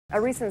A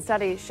recent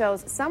study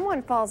shows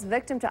someone falls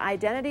victim to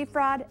identity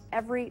fraud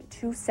every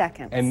 2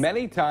 seconds. And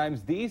many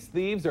times, these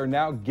thieves are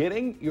now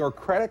getting your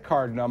credit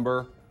card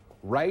number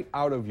right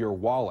out of your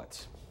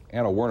wallet.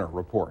 Anna Werner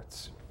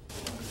reports.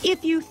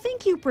 If you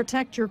think you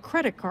protect your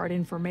credit card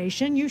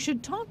information, you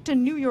should talk to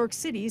New York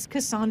City's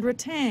Cassandra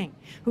Tang,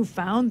 who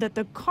found that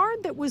the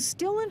card that was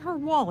still in her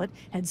wallet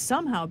had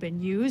somehow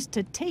been used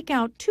to take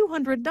out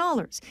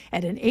 $200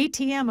 at an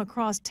ATM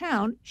across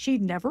town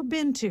she'd never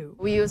been to.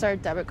 We use our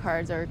debit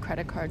cards or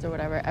credit cards or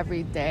whatever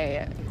every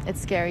day.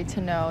 It's scary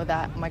to know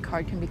that my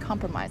card can be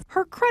compromised.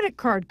 Her credit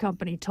card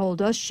company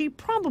told us she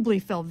probably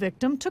fell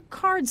victim to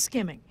card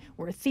skimming,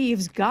 where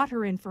thieves got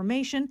her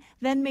information,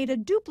 then made a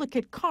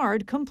duplicate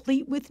card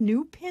complete with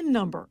new PIN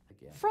number.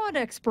 Fraud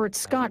expert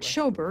Scott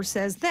Schober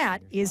says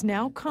that is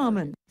now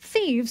common.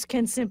 Thieves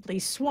can simply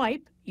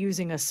swipe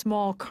using a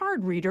small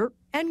card reader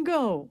and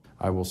go.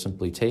 I will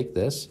simply take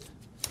this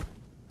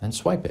and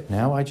swipe it.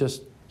 Now I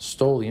just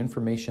stole the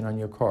information on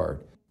your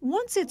card.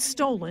 Once it's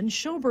stolen,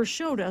 Schober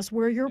showed us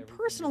where your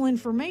personal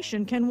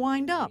information can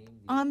wind up,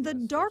 on the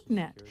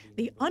darknet,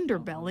 the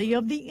underbelly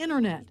of the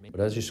internet.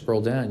 But as you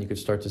scroll down, you can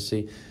start to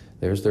see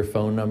there's their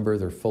phone number,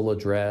 their full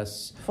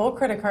address. Full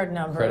credit card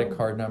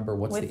number.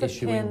 What's with the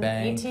issuing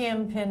bank?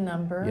 ATM PIN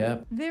number.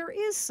 Yep. There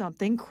is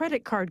something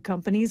credit card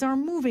companies are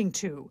moving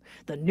to,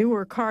 the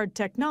newer card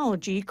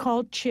technology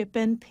called chip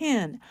and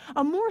PIN,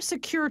 a more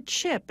secure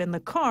chip in the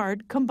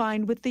card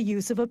combined with the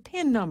use of a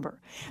PIN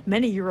number.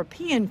 Many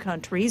European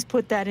countries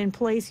put that in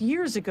place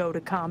years ago to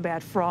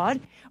combat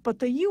fraud, but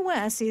the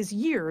U.S. is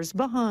years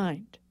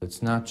behind.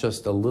 It's not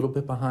just a little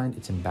bit behind,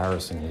 it's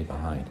embarrassingly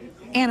behind.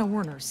 Anna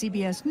Werner,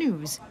 CBS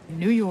News,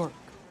 New York.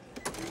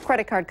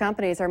 Credit card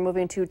companies are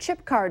moving to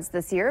chip cards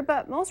this year,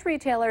 but most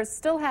retailers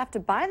still have to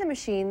buy the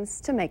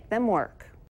machines to make them work.